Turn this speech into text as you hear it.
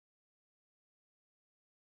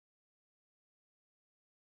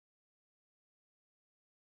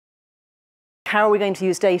how are we going to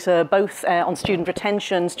use data both on student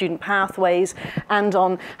retention, student pathways, and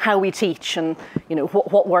on how we teach and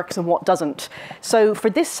what works and what doesn't. So for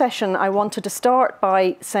this session, I wanted to start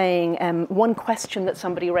by saying one question that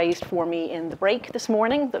somebody raised for me in the break this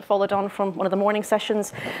morning that followed on from one of the morning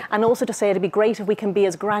sessions, and also to say it'd be great if we can be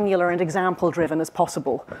as granular and example-driven as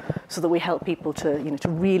possible so that we help people to, to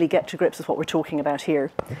really get to grips with what we're talking about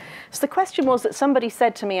here. So the question was that somebody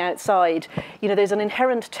said to me outside, there's an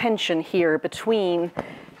inherent tension here between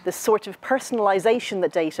the sort of personalization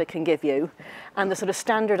that data can give you and the sort of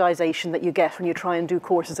standardization that you get when you try and do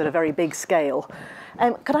courses at a very big scale.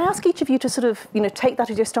 Could I ask each of you to sort of, take that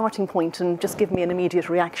as your starting point and just give me an immediate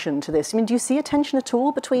reaction to this? Do you see a tension at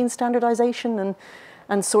all between standardization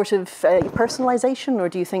and sort of personalization, or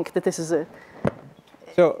do you think that this is a...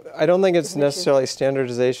 So I don't think it's necessarily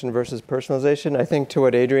standardization versus personalization. I think to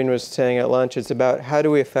what Adrian was saying at lunch, it's about how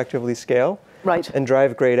do we effectively scale and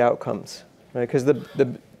drive great outcomes. Because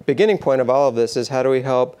the beginning point of all of this is how do we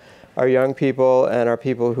help our young people and our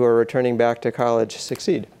people who are returning back to college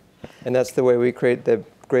succeed. And that's the way we create the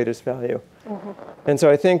greatest value. Mm-hmm. And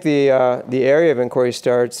so I think the area of inquiry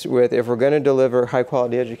starts with, if we're going to deliver high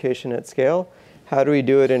quality education at scale, how do we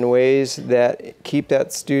do it in ways that keep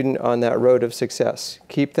that student on that road of success?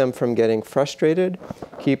 Keep them from getting frustrated,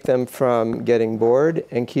 keep them from getting bored,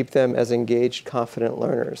 and keep them as engaged, confident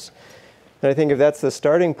learners. And I think if that's the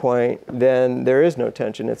starting point, then there is no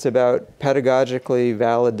tension. It's about pedagogically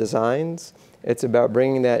valid designs. It's about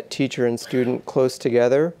bringing that teacher and student close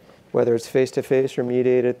together, whether it's face-to-face or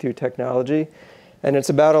mediated through technology. And it's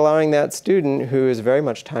about allowing that student, who is very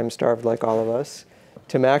much time-starved like all of us,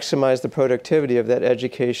 to maximize the productivity of that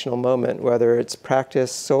educational moment, whether it's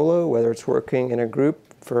practice solo, whether it's working in a group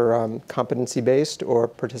for competency-based or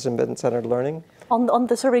participant-centered learning. On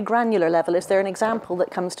the sort of granular level, is there an example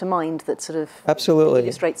that comes to mind that sort of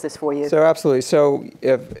illustrates this for you? So absolutely. So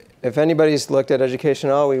if anybody's looked at education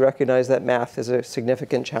at all, we recognize that math is a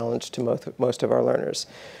significant challenge to most of our learners.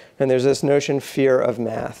 And there's this notion, fear of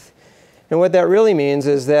math. And what that really means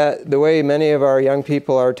is that the way many of our young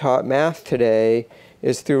people are taught math today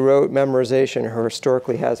is through rote memorization, or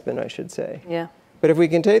historically has been, I should say. Yeah. But if we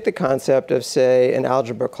can take the concept of, say, an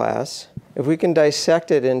algebra class, if we can dissect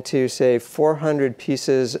it into, say, 400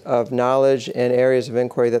 pieces of knowledge and areas of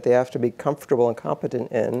inquiry that they have to be comfortable and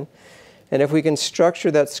competent in, and if we can structure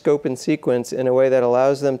that scope and sequence in a way that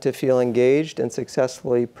allows them to feel engaged and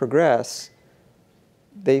successfully progress,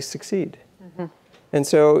 they succeed. Mm-hmm. And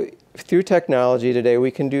so through technology today, we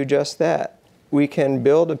can do just that. We can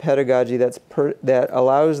build a pedagogy that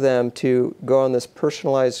allows them to go on this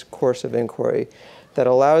personalized course of inquiry, that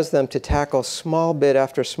allows them to tackle small bit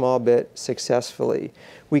after small bit successfully.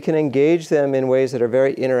 We can engage them in ways that are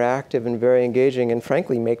very interactive and very engaging, and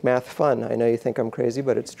frankly, make math fun. I know you think I'm crazy,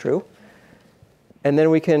 but it's true. And then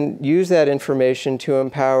we can use that information to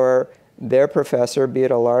empower their professor, be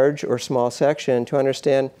it a large or small section, to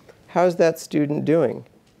understand, how's that student doing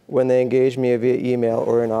when they engage me via email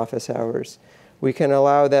or in office hours? We can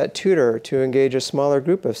allow that tutor to engage a smaller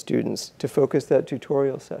group of students to focus that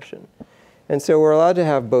tutorial session. And so we're allowed to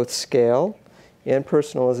have both scale and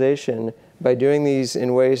personalization by doing these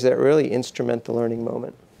in ways that really instrument the learning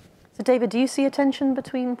moment. So David, do you see a tension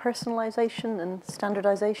between personalization and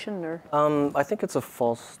standardization? Or? I think it's a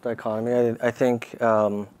false dichotomy. I think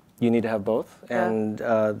you need to have both. Yeah. And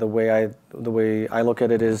the way I look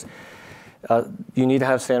at it is, you need to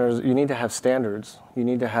have standards. You need to have standards. You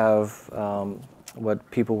need to have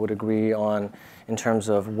what people would agree on in terms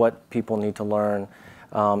of what people need to learn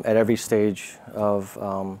at every stage of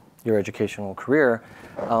your educational career.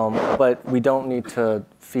 But we don't need to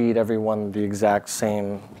feed everyone the exact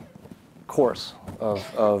same course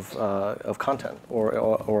of content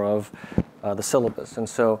or of the syllabus. And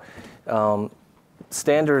so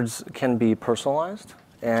standards can be personalized,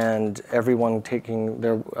 and everyone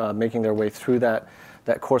making their way through that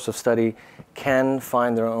course of study can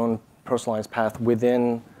find their own personalized path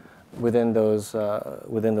within those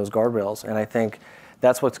guardrails. And I think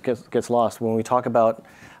that's what gets lost when we talk about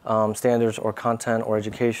standards or content or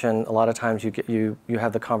education. A lot of times you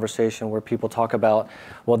have the conversation where people talk about,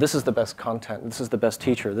 well, this is the best content, this is the best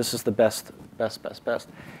teacher, this is the best.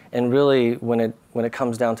 And really, when it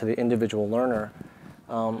comes down to the individual learner,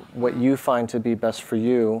 what you find to be best for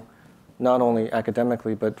you, not only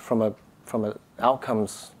academically, but from an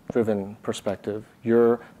outcomes-driven perspective,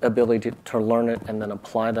 your ability to learn it and then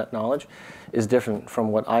apply that knowledge is different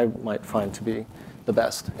from what I might find to be the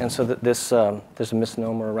best. And so that there's a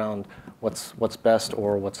misnomer around what's best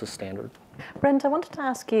or what's a standard. Brent, I wanted to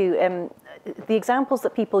ask you, the examples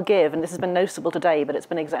that people give, and this has been noticeable today, but it's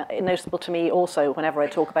been noticeable to me also whenever I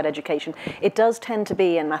talk about education, it does tend to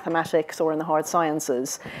be in mathematics or in the hard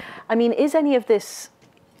sciences. I mean, is any of this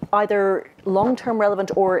either long-term relevant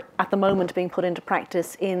or at the moment being put into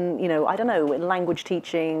practice in, I don't know, in language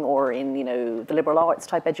teaching or in, the liberal arts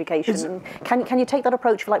type education? Can you take that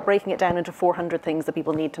approach for like breaking it down into 400 things that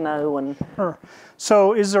people need to know? And Sure.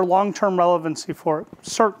 So is there long-term relevancy for it?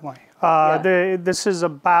 Certainly. This is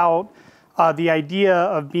about the idea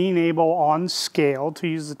of being able on scale to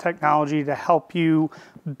use the technology to help you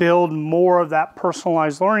build more of that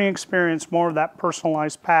personalized learning experience, more of that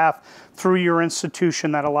personalized path through your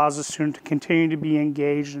institution that allows the student to continue to be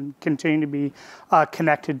engaged and continue to be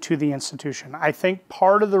connected to the institution. I think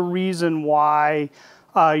part of the reason why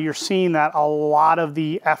you're seeing that a lot of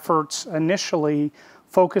the efforts initially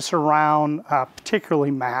focus around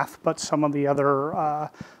particularly math, but some of the other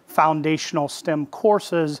foundational STEM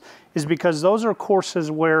courses is because those are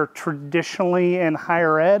courses where traditionally in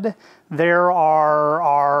higher ed, there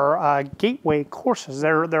are gateway courses.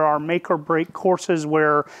 There are make or break courses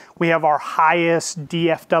where we have our highest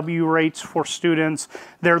DFW rates for students.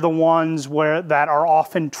 They're the ones that are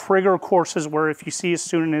often trigger courses where if you see a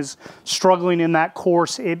student is struggling in that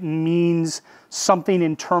course, it means something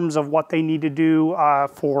in terms of what they need to do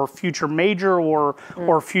for future major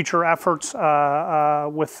or future efforts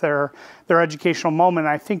with their educational moment.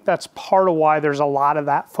 And I think that's part of why there's a lot of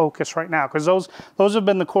that focus right now, because those have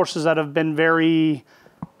been the courses that have been very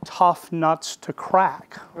tough nuts to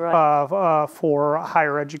crack for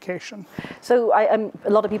higher education. So a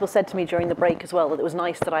lot of people said to me during the break as well that it was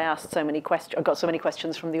nice that I asked so many questions, I got so many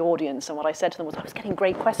questions from the audience, and what I said to them was I was getting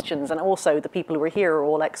great questions, and also the people who were here are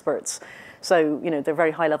all experts. So, they're very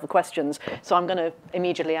high-level questions. So I'm going to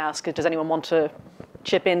immediately ask, does anyone want to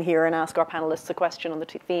chip in here and ask our panelists a question on the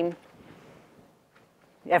theme?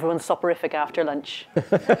 Everyone's soporific after lunch.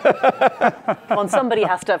 Come on, somebody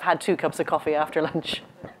has to have had 2 cups of coffee after lunch.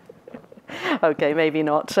 Okay, maybe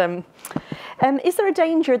not. Is there a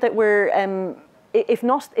danger that we're, if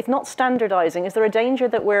not standardizing, is there a danger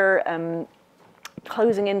that we're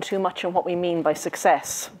closing in too much on what we mean by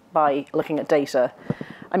success by looking at data?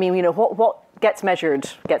 I mean, what gets measured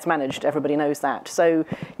gets managed. Everybody knows that. So,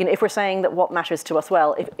 if we're saying that what matters to us,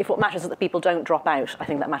 well, if what matters is that people don't drop out, I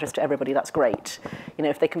think that matters to everybody. That's great.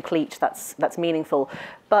 If they complete, that's meaningful.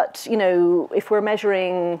 But if we're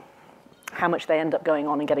measuring how much they end up going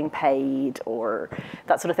on and getting paid or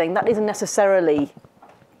that sort of thing, that isn't necessarily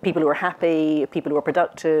people who are happy, people who are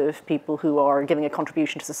productive, people who are giving a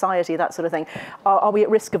contribution to society, that sort of thing. Are we at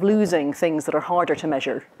risk of losing things that are harder to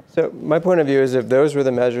measure? So my point of view is if those were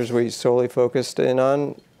the measures we solely focused in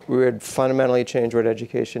on, we would fundamentally change what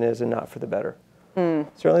education is and not for the better.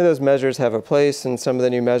 Certainly those measures have a place, and some of the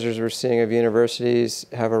new measures we're seeing of universities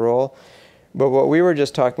have a role. But what we were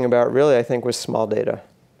just talking about really, I think, was small data.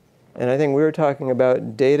 And I think we were talking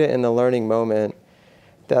about data in the learning moment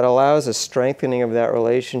that allows a strengthening of that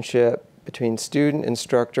relationship between student,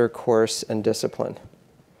 instructor, course, and discipline.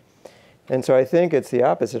 And so I think it's the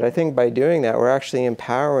opposite. I think by doing that, we're actually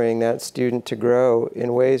empowering that student to grow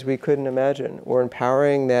in ways we couldn't imagine. We're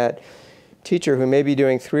empowering that teacher who may be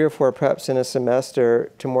doing 3 or 4 preps in a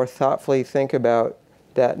semester to more thoughtfully think about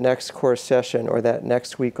that next course session or that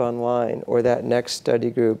next week online or that next study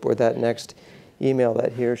group or that next email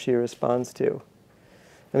that he or she responds to.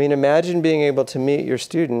 I mean, imagine being able to meet your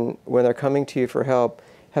student when they're coming to you for help,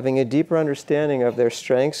 having a deeper understanding of their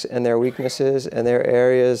strengths and their weaknesses and their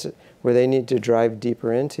areas where they need to drive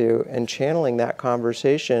deeper into, and channeling that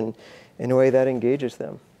conversation in a way that engages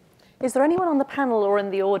them. Is there anyone on the panel or in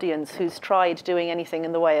the audience who's tried doing anything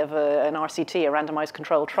in the way of an RCT, a randomized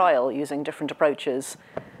controlled trial, using different approaches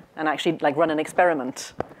and actually run an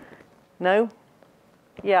experiment? No?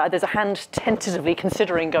 Yeah, there's a hand tentatively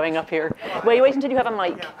considering going up here. Wait until you have a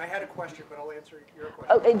mic. Yeah, I had a question, but I'll answer your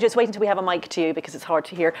question. Oh, just wait until we have a mic to you because it's hard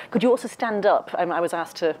to hear. Could you also stand up? I was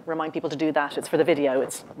asked to remind people to do that. It's for the video.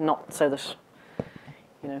 It's not so that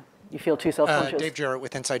you feel too self-conscious. Dave Jarrett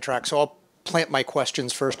with Inside Track. So I'll plant my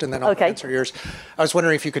questions first and then I'll answer yours. I was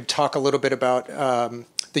wondering if you could talk a little bit about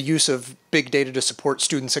the use of big data to support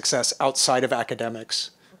student success outside of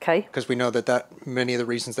academics. Okay. Because we know that many of the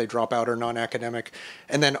reasons they drop out are non-academic.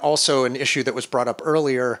 And then also an issue that was brought up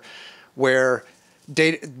earlier where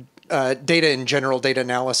data in general, data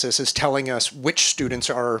analysis is telling us which students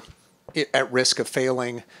are at risk of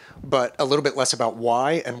failing, but a little bit less about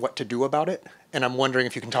why and what to do about it. And I'm wondering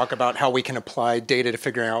if you can talk about how we can apply data to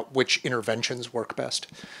figuring out which interventions work best.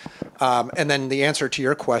 And then the answer to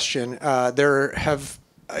your question, there have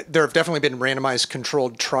definitely been randomized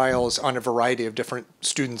controlled trials on a variety of different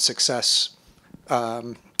student success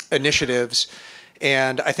initiatives,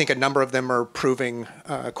 and I think a number of them are proving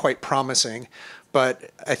quite promising.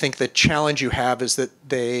 But I think the challenge you have is that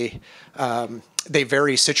they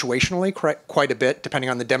vary situationally quite a bit, depending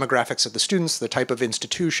on the demographics of the students, the type of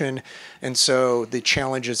institution, and so the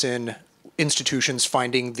challenge is in institutions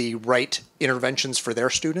finding the right interventions for their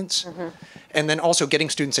students, and then also getting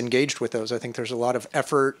students engaged with those. I think there's a lot of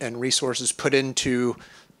effort and resources put into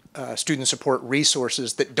student support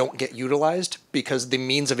resources that don't get utilized because the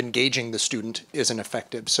means of engaging the student isn't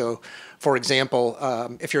effective. So, for example,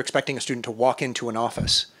 if you're expecting a student to walk into an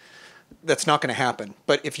office, that's not going to happen.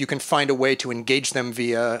 But if you can find a way to engage them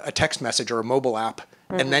via a text message or a mobile app,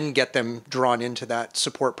 and then get them drawn into that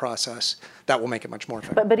support process, that will make it much more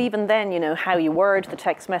effective. But even then, you know, how you word the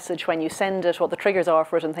text message when you send it, what the triggers are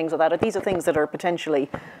for it and things like that, these are things that are potentially,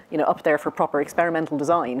 you know, up there for proper experimental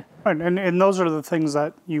design. Right, and those are the things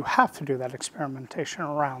that you have to do that experimentation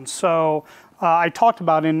around. So I talked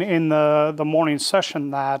about in the morning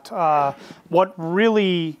session that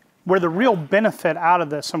where the real benefit out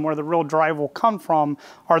of this and where the real drive will come from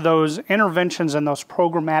are those interventions and those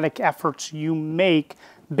programmatic efforts you make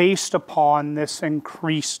based upon this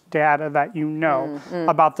increased data that you know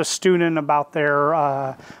about the student, about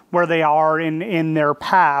their where they are in their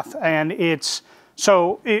path. And it's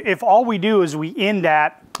so if all we do is we end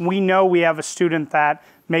at, we know we have a student that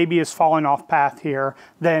maybe is falling off path here,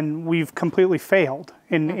 then we've completely failed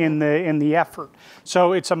in the effort.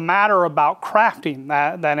 So it's a matter about crafting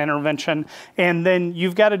that intervention, and then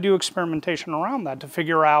you've got to do experimentation around that to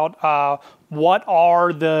figure out what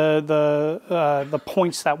are the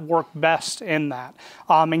points that work best in that,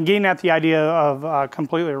 and getting at the idea of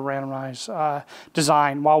completely randomized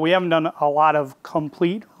design. While we haven't done a lot of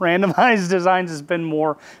complete randomized designs, it's been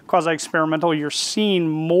more quasi-experimental. You're seeing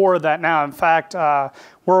more of that now. In fact,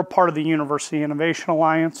 we're a part of the University Innovation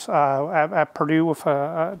Alliance at Purdue with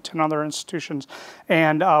 10 other institutions,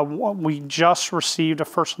 and we just received a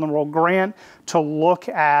first-in-the-world grant to look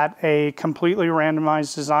at a completely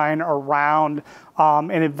randomized design around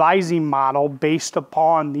an advising model based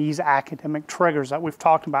upon these academic triggers that we've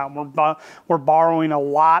talked about. We're borrowing a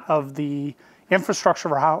lot of the infrastructure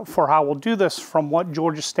for how we'll do this from what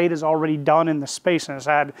Georgia State has already done in the space and has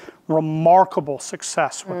had remarkable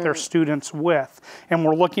success with their students with. And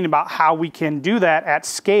we're looking about how we can do that at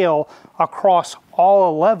scale across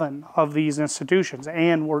all 11 of these institutions.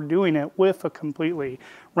 And we're doing it with a completely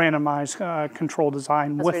randomized control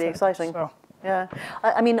design with it. That's really exciting. So. Yeah,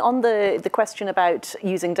 I mean, on the question about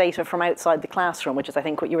using data from outside the classroom, which is, I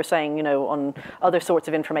think, what you were saying, you know, on other sorts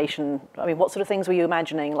of information. I mean, what sort of things were you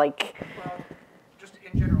imagining? Like, well, just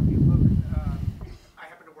in general, you look. I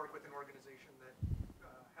happen to work with an organization that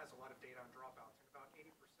has a lot of data on dropouts, and about 80%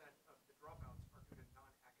 of the dropouts are due to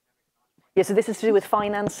non-academic. Yeah, so this is to do with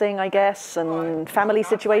financing, I guess, and family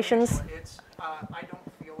situations. It's I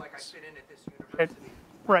don't feel like I fit in at this university.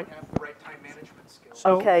 Right. I have the right time management skills.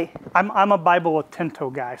 So Okay. I'm a Bible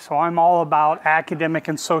Atento guy, so I'm all about academic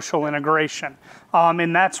and social integration.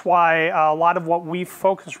 And that's why a lot of what we've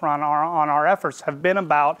focused on our efforts have been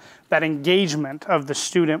about that engagement of the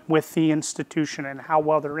student with the institution and how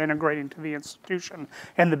well they're integrating to the institution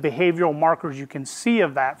and the behavioral markers you can see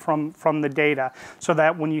of that from the data, so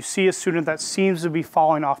that when you see a student that seems to be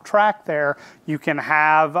falling off track there, you can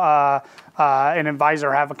have an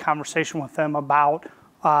advisor have a conversation with them about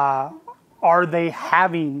are they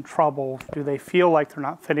having trouble? Do they feel like they're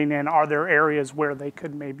not fitting in? Are there areas where they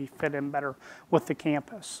could maybe fit in better with the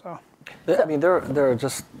campus? So. I mean, there are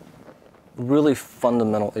just really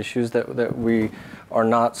fundamental issues that we are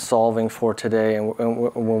not solving for today. And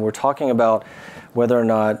when we're talking about whether or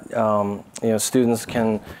not students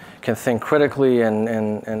can think critically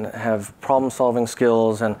and have problem-solving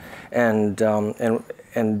skills and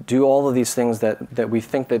do all of these things that we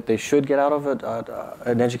think that they should get out of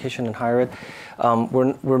an education in higher ed,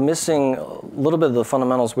 we're missing a little bit of the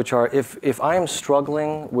fundamentals, which are if I am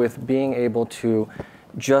struggling with being able to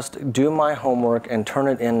just do my homework and turn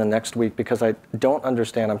it in the next week because I don't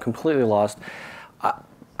understand, I'm completely lost,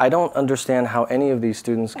 I don't understand how any of these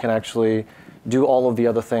students can actually do all of the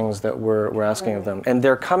other things that we're asking of them. And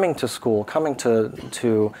they're coming to school, coming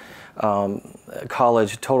to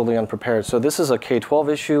college totally unprepared. So this is a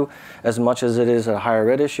K-12 issue as much as it is a higher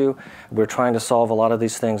ed issue. We're trying to solve a lot of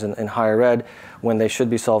these things in higher ed when they should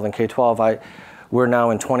be solved in K-12. We're now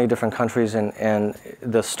in 20 different countries, and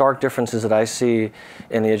the stark differences that I see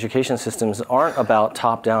in the education systems aren't about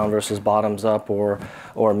top-down versus bottoms-up or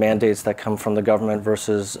mandates that come from the government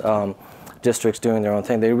versus districts doing their own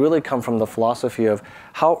thing. They really come from the philosophy of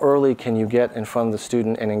how early can you get in front of the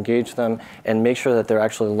student and engage them and make sure that they're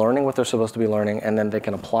actually learning what they're supposed to be learning, and then they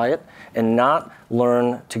can apply it and not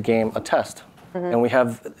learn to game a test. And we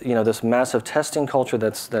have, this massive testing culture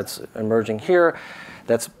that's emerging here.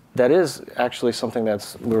 That is actually something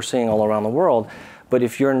we're seeing all around the world. But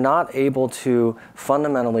if you're not able to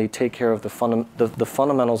fundamentally take care of the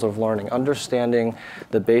fundamentals of learning, understanding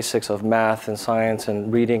the basics of math and science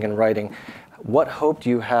and reading and writing, what hope do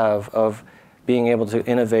you have of being able to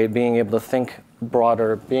innovate, being able to think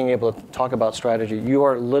broader, being able to talk about strategy? You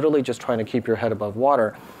are literally just trying to keep your head above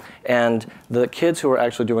water. And the kids who are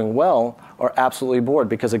actually doing well are absolutely bored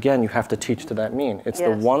because, again, you have to teach to that mean. It's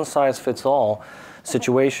the one-size-fits-all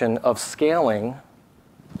situation of scaling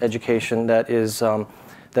education that's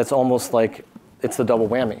almost like it's the double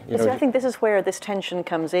whammy. I think this is where this tension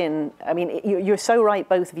comes in. I mean, you're so right,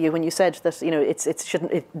 both of you, when you said that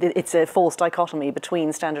it's a false dichotomy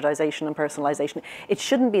between standardization and personalization. It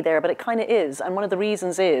shouldn't be there, but it kind of is. And one of the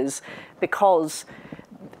reasons is because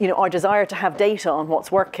our desire to have data on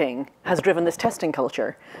what's working has driven this testing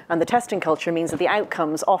culture. And the testing culture means that the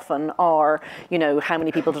outcomes often are, how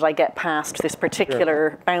many people did I get past this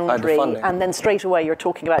particular boundary? And then straight away you're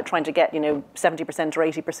talking about trying to get, 70% or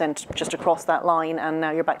 80% just across that line, and now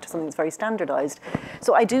you're back to something that's very standardized.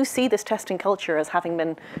 So I do see this testing culture as having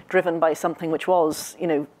been driven by something which was,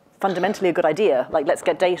 fundamentally a good idea. Like, let's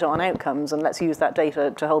get data on outcomes and let's use that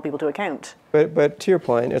data to hold people to account. But to your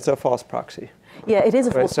point, it's a false proxy. Yeah, it is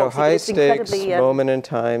a false proxy. So high stakes, moment in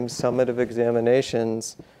time, summative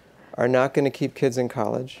examinations are not going to keep kids in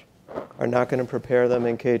college, are not going to prepare them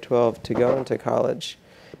in K-12 to go into college.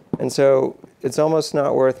 And so it's almost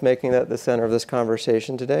not worth making that the center of this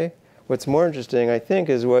conversation today. What's more interesting, I think,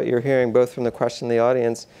 is what you're hearing both from the question in the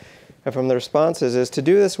audience and from the responses is to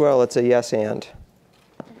do this well, it's a yes and.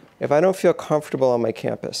 If I don't feel comfortable on my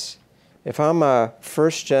campus, if I'm a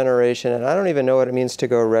first generation and I don't even know what it means to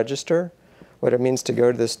go register, what it means to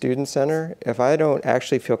go to the student center, if I don't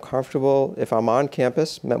actually feel comfortable, if I'm on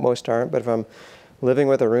campus, most aren't, but if I'm living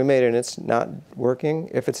with a roommate and it's not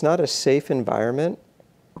working, if it's not a safe environment,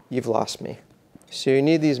 you've lost me. So you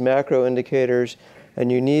need these macro indicators,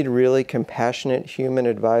 and you need really compassionate human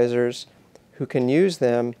advisors who can use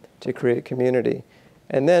them to create community.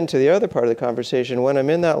 And then to the other part of the conversation, when I'm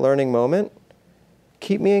in that learning moment,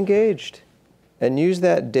 keep me engaged and use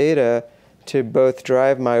that data to both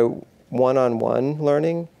drive my one-on-one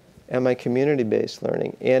learning and my community-based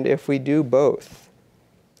learning. And if we do both,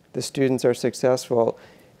 the students are successful.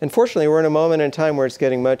 Unfortunately, we're in a moment in time where it's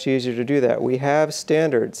getting much easier to do that. We have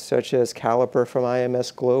standards such as Caliper from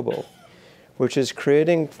IMS Global, which is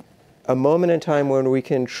creating a moment in time when we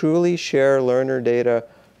can truly share learner data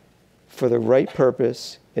for the right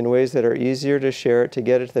purpose in ways that are easier to share it, to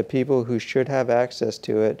get it to the people who should have access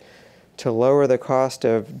to it, to lower the cost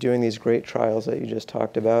of doing these great trials that you just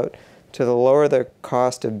talked about, to lower the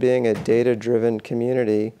cost of being a data-driven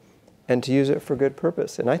community, and to use it for good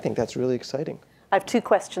purpose. And I think that's really exciting. I have two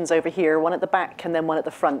questions over here, one at the back and then one at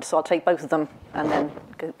the front. So I'll take both of them and then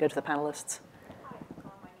go to the panelists.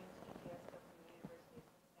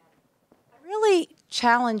 Really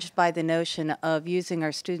challenged by the notion of using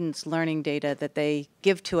our students' learning data that they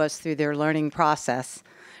give to us through their learning process,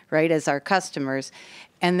 right, as our customers,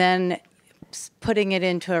 and then putting it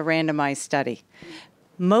into a randomized study.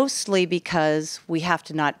 Mostly because we have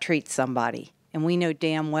to not treat somebody. And we know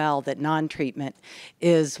damn well that non-treatment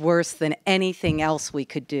is worse than anything else we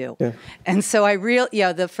could do. Yeah. And so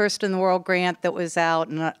the First in the World grant that was out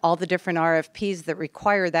and all the different RFPs that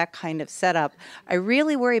require that kind of setup, I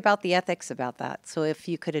really worry about the ethics about that. So if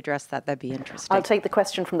you could address that, that'd be interesting. I'll take the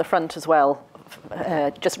question from the front as well,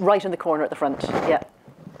 just right in the corner at the front. Yeah.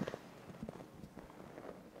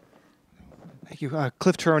 Thank you.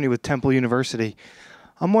 Cliff Turoney with Temple University.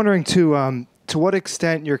 I'm wondering to what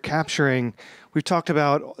extent you're capturing, we've talked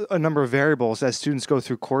about a number of variables as students go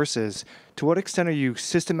through courses. To what extent are you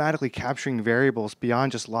systematically capturing variables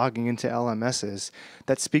beyond just logging into LMSs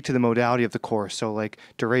that speak to the modality of the course? So like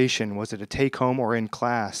duration, was it a take-home or in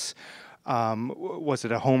class? Was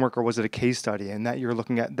it a homework or was it a case study? And that you're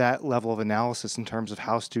looking at that level of analysis in terms of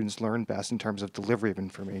how students learn best in terms of delivery of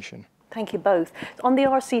information. Thank you both. On the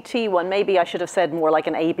RCT one, maybe I should have said more like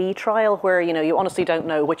an A/B trial where you honestly don't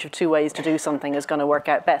know which of two ways to do something is going to work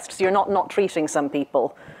out best. So you're not treating some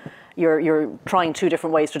people. You're trying two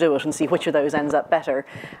different ways to do it and see which of those ends up better.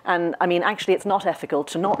 And I mean, actually, it's not ethical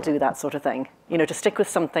to not do that sort of thing. To stick with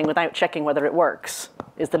something without checking whether it works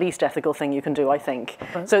is the least ethical thing you can do, I think.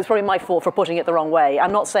 Right. So it's probably my fault for putting it the wrong way.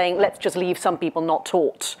 I'm not saying let's just leave some people not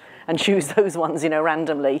taught and choose those ones,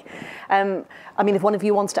 randomly. I mean, if one of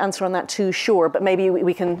you wants to answer on that too, sure, but maybe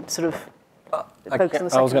we can sort of focus on the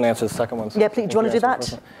second. I was going to answer the second one. Yeah, please, do you want to do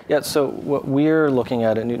that? Yeah, so what we're looking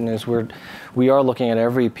at Newton is we are looking at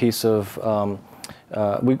every piece of,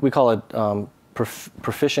 we call it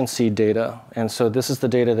proficiency data. And so this is the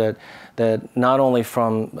data that not only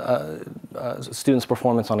from students'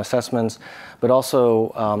 performance on assessments, but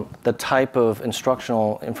also the type of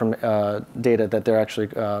instructional data that they're actually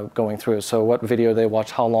going through. So what video they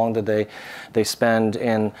watch, how long did they spend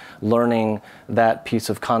in learning that piece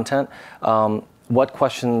of content, what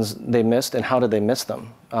questions they missed and how did they miss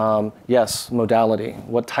them. Yes, modality.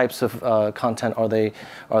 What types of content are they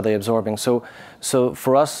absorbing? So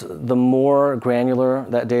for us, the more granular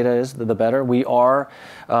that data is, the better. We are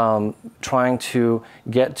trying to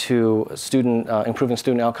get to improving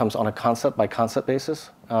student outcomes on a concept by concept basis,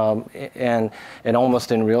 and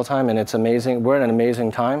almost in real time. And it's amazing. We're at an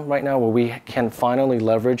amazing time right now where we can finally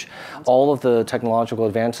leverage all of the technological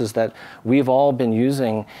advances that we've all been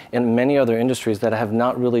using in many other industries that have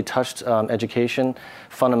not really touched education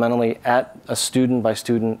fundamentally at a student by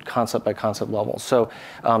student, concept by concept level. So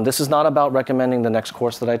this is not about recommending the next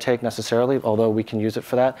course that I take necessarily, although we can use it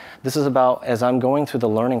for that. This is about, as I'm going through the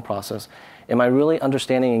learning process, am I really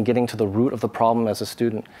understanding and getting to the root of the problem as a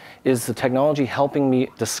student? Is the technology helping me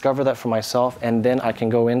discover that for myself, and then I can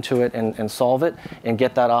go into it and solve it and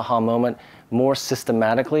get that aha moment more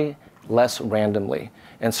systematically, less randomly?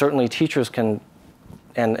 And certainly teachers can,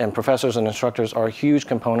 and professors and instructors are a huge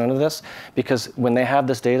component of this, because when they have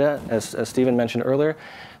this data, as Stephen mentioned earlier,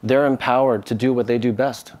 they're empowered to do what they do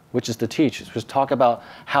best, which is to teach, just talk about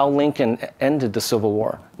how Lincoln ended the Civil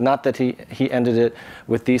War. Not that he ended it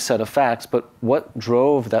with these set of facts, but what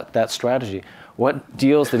drove that strategy? What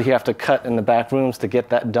deals did he have to cut in the back rooms to get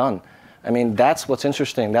that done? I mean, that's what's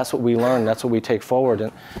interesting. That's what we learn. That's what we take forward,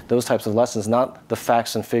 and those types of lessons, not the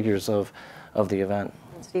facts and figures of the event.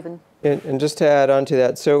 Stephen? And just to add on to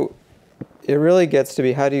that, so it really gets to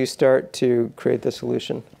be, how do you start to create the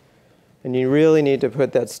solution? And you really need to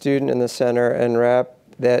put that student in the center and wrap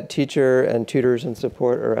that teacher and tutors and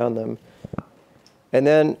support around them. And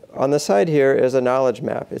then on the side here is a knowledge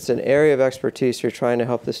map. It's an area of expertise you're trying to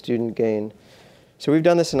help the student gain. So we've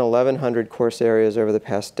done this in 1,100 course areas over the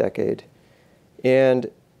past decade.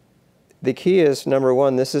 And the key is, number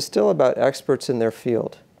one, this is still about experts in their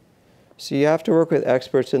field. So you have to work with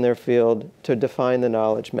experts in their field to define the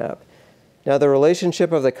knowledge map. Now, the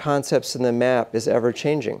relationship of the concepts in the map is ever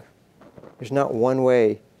changing. There's not one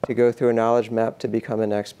way to go through a knowledge map to become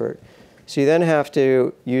an expert. So you then have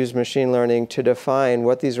to use machine learning to define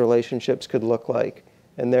what these relationships could look like.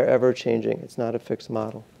 And they're ever changing. It's not a fixed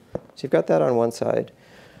model. So you've got that on one side.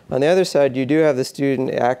 On the other side, you do have the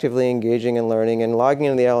student actively engaging and learning. And logging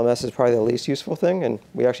into the LMS is probably the least useful thing. And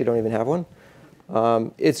we actually don't even have one.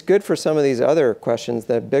 It's good for some of these other questions,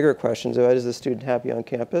 the bigger questions of, is the student happy on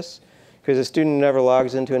campus? Because a student never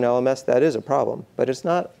logs into an LMS, that is a problem. But it's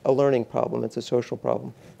not a learning problem, it's a social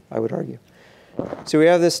problem, I would argue. So we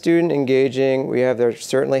have the student engaging, we have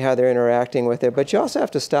certainly how they're interacting with it, but you also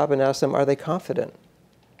have to stop and ask them, are they confident?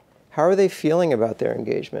 How are they feeling about their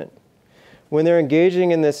engagement? When they're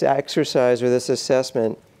engaging in this exercise or this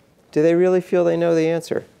assessment, do they really feel they know the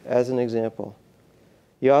answer, as an example?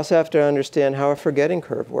 You also have to understand how a forgetting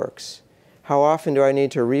curve works. How often do I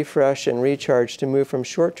need to refresh and recharge to move from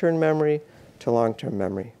short-term memory to long-term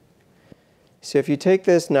memory? So if you take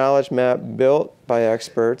this knowledge map built by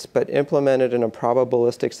experts, but implemented in a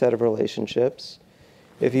probabilistic set of relationships,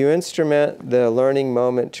 if you instrument the learning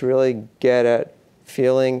moment to really get at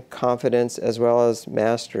feeling confidence as well as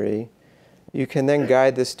mastery, you can then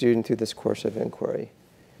guide the student through this course of inquiry.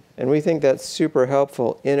 And we think that's super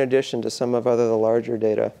helpful in addition to some of the larger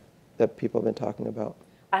data that people have been talking about.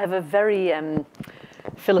 I have a very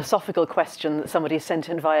philosophical question that somebody sent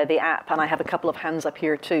in via the app, and I have a couple of hands up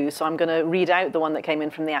here too. So I'm going to read out the one that came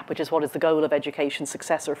in from the app, which is, what is the goal of education,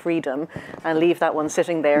 success or freedom? And leave that one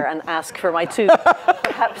sitting there and ask for my two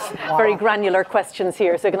perhaps very granular questions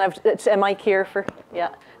here. So can I have a mic here for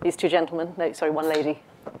these two gentlemen? No, sorry, one lady.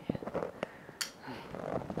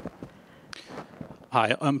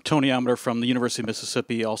 Hi, I'm Tony Amater from the University of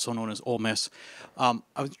Mississippi, also known as Ole Miss. I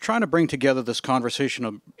was trying to bring together this conversation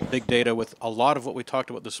of big data with a lot of what we talked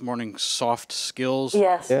about this morning, soft skills.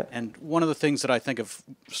 Yes. Yeah. And one of the things that I think of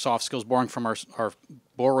soft skills borrowing from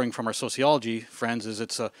our sociology friends is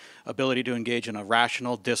its ability to engage in a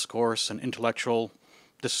rational discourse and intellectual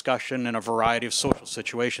discussion in a variety of social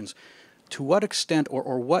situations. To what extent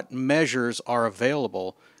or what measures are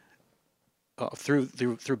available through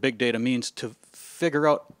big data means to figure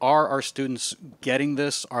out, are our students getting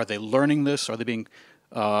this? Are they learning this? Are they being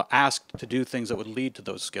asked to do things that would lead to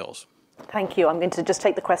those skills. Thank you. I'm going to just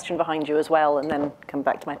take the question behind you as well and then come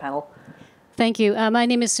back to my panel. Thank you. My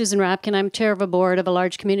name is Susan Rapkin. I'm chair of a board of a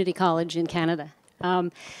large community college in Canada.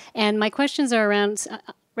 And my questions are around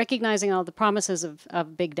recognizing all the promises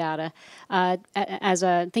of big data as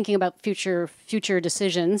thinking about future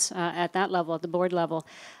decisions at that level, at the board level.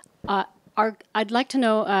 I'd like to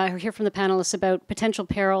know, hear from the panelists about potential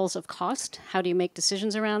perils of cost. How do you make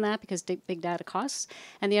decisions around that? Because big data costs.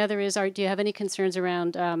 And the other is, do you have any concerns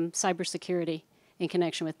around cybersecurity in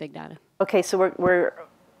connection with big data? Okay, so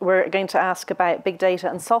we're going to ask about big data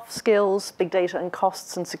and soft skills, big data and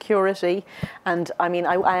costs and security. And I mean,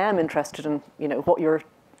 I am interested in, what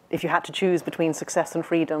if you had to choose between success and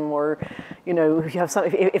freedom, or, if you have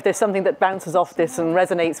if there's something that bounces off this and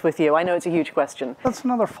resonates with you. I know it's a huge question. That's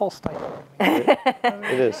another false statement.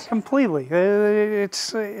 It is. Completely.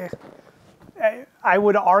 I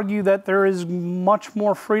would argue that there is much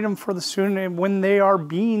more freedom for the student when they are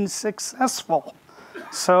being successful.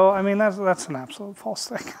 So, I mean, that's an absolute false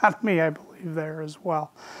dichotomy, I believe, there as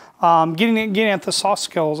well. Getting at the soft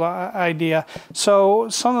skills idea. So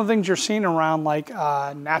some of the things you're seeing around like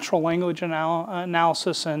natural language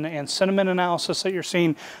analysis and sentiment analysis that you're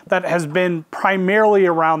seeing, that has been primarily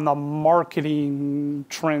around the marketing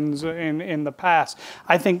trends in the past,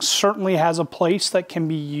 I think certainly has a place that can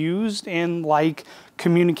be used in like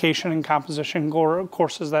communication and composition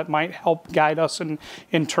courses that might help guide us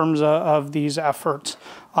in terms of these efforts.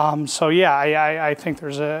 So yeah, I think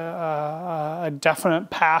there's a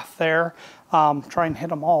definite path there. Try and hit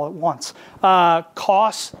them all at once.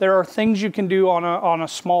 Costs, there are things you can do on a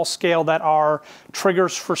small scale that are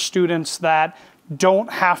triggers for students that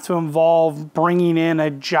don't have to involve bringing in a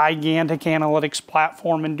gigantic analytics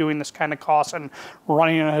platform and doing this kind of cost and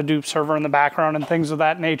running a Hadoop server in the background and things of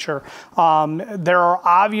that nature. There are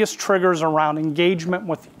obvious triggers around engagement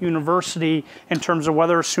with the university in terms of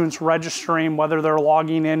whether students registering, whether they're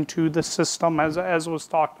logging into the system, as was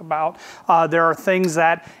talked about. There are things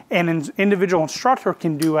that an individual instructor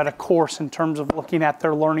can do at a course in terms of looking at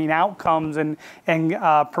their learning outcomes and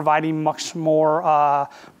providing much more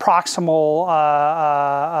proximal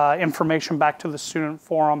information back to the student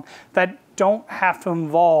forum that don't have to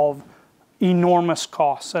involve enormous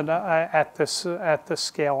costs at this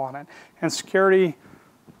scale on it. And security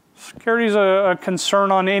is a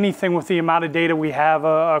concern on anything with the amount of data we have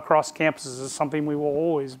across campuses. Is something we will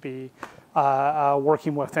always be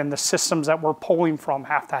working with, and the systems that we're pulling from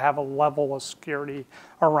have to have a level of security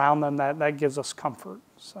around them that gives us comfort.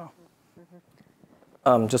 So.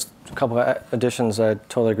 Just a couple of additions. I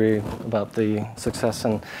totally agree about the success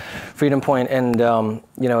and freedom point. And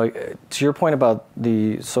to your point about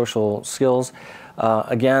the social skills,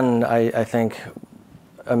 again, I think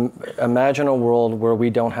imagine a world where we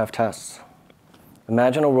don't have tests.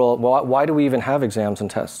 Imagine a world. Why do we even have exams and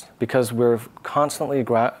tests? Because we're constantly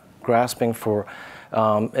grasping for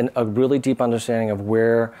a really deep understanding of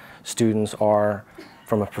where students are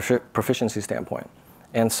from a proficiency standpoint.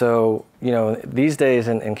 And so, these days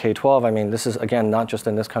in K-12, I mean, this is, again, not just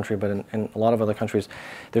in this country, but in a lot of other countries,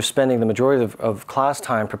 they're spending the majority of class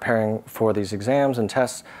time preparing for these exams and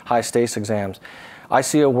tests, high-stakes exams. I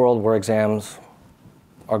see a world where exams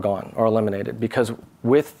are gone or eliminated, because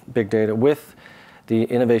with big data, with the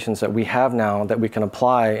innovations that we have now that we can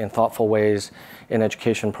apply in thoughtful ways in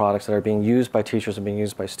education products that are being used by teachers and being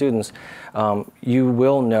used by students, you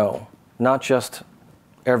will know, not just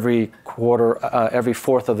every quarter, every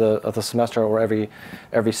fourth of the semester, or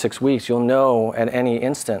every 6 weeks, you'll know at any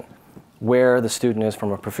instant where the student is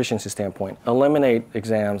from a proficiency standpoint. Eliminate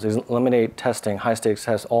exams, eliminate testing, high stakes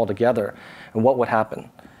tests altogether, and what would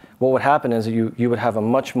happen? What would happen is you would have a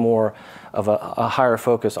much more of a higher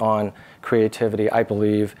focus on creativity, I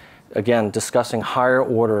believe, again, discussing higher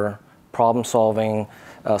order problem solving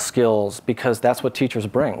skills, because that's what teachers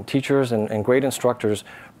bring. Teachers and great instructors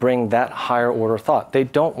bring that higher order thought. They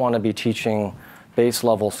don't want to be teaching base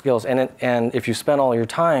level skills. And if you spend all your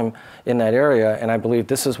time in that area, and I believe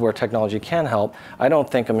this is where technology can help, I don't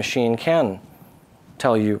think a machine can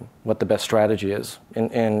tell you what the best strategy is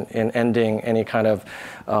in ending any kind of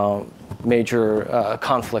major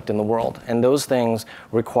conflict in the world. And those things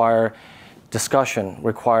require discussion,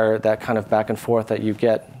 require that kind of back and forth that you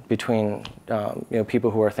get between people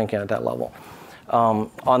who are thinking at that level.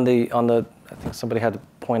 On the I think somebody had a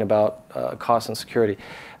point about cost and security.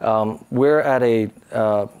 We're at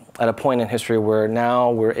a point in history where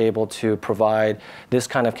now we're able to provide this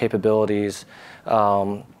kind of capabilities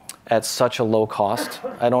at such a low cost.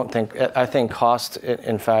 I think cost,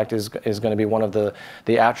 in fact, is going to be one of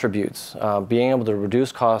the attributes. Being able to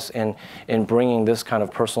reduce costs in bringing this kind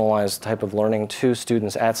of personalized type of learning to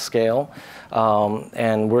students at scale.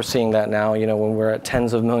 And we're seeing that now, when we're at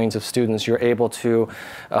tens of millions of students, you're able to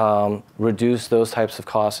reduce those types of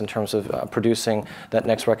costs in terms of producing that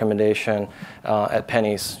next recommendation at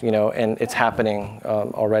pennies, and it's happening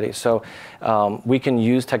already. So we can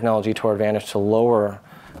use technology to our advantage to lower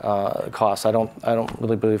costs. I don't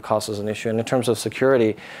really believe cost is an issue. And in terms of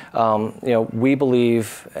security, we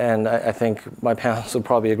believe, and I think my panelists would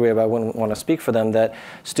probably agree, but I wouldn't want to speak for them, that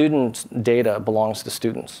student data belongs to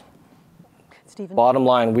students. Stephen? Bottom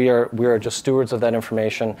line, we are just stewards of that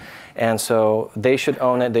information, and so they should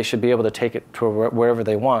own it. They should be able to take it to wherever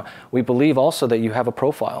they want. We believe also that you have a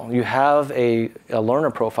profile. You have a learner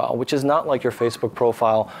profile, which is not like your Facebook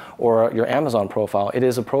profile or your Amazon profile. It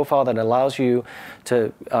is a profile that allows you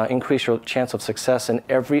to increase your chance of success in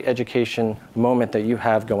every education moment that you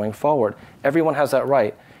have going forward. Everyone has that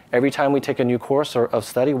right. Every time we take a new course of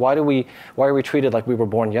study, why are we treated like we were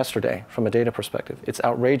born yesterday from a data perspective? It's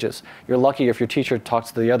outrageous. You're lucky if your teacher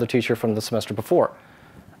talks to the other teacher from the semester before.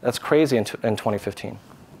 That's crazy in 2015.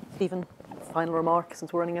 Stephen, final remark,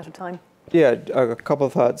 since we're running out of time. Yeah, a couple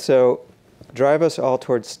of thoughts. So drive us all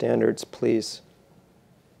towards standards, please.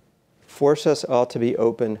 Force us all to be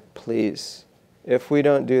open, please. If we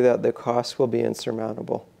don't do that, the costs will be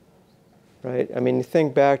insurmountable. Right? I mean,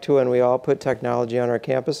 think back to when we all put technology on our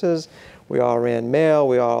campuses. We all ran mail.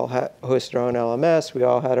 We all hosted our own LMS. We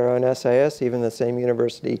all had our own SIS, even the same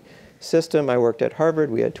university system. I worked at Harvard.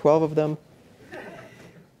 We had 12 of them.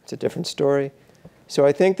 It's a different story. So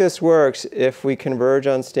I think this works if we converge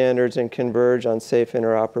on standards and converge on safe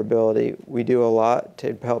interoperability. We do a lot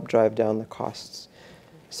to help drive down the costs.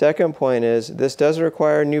 Second point is this does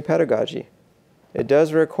require new pedagogy. It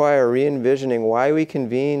does require re-envisioning why we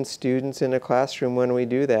convene students in a classroom when we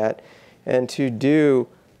do that, and to do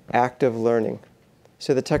active learning.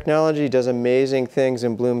 So the technology does amazing things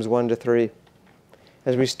in blooms 1 to 3.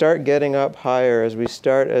 As we start getting up higher, as we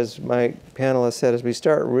start, as my panelist said, as we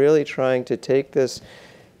start really trying to take this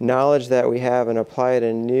knowledge that we have and apply it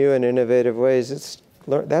in new and innovative ways,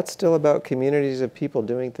 that's still about communities of people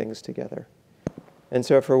doing things together. And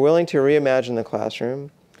so if we're willing to reimagine the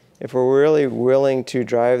classroom, if we're really willing to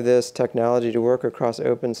drive this technology to work across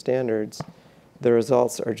open standards, the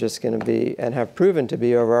results are just going to be, and have proven to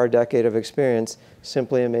be over our decade of experience,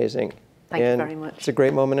 simply amazing. Thank you very much. It's a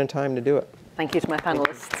great moment in time to do it. Thank you to my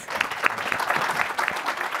panelists.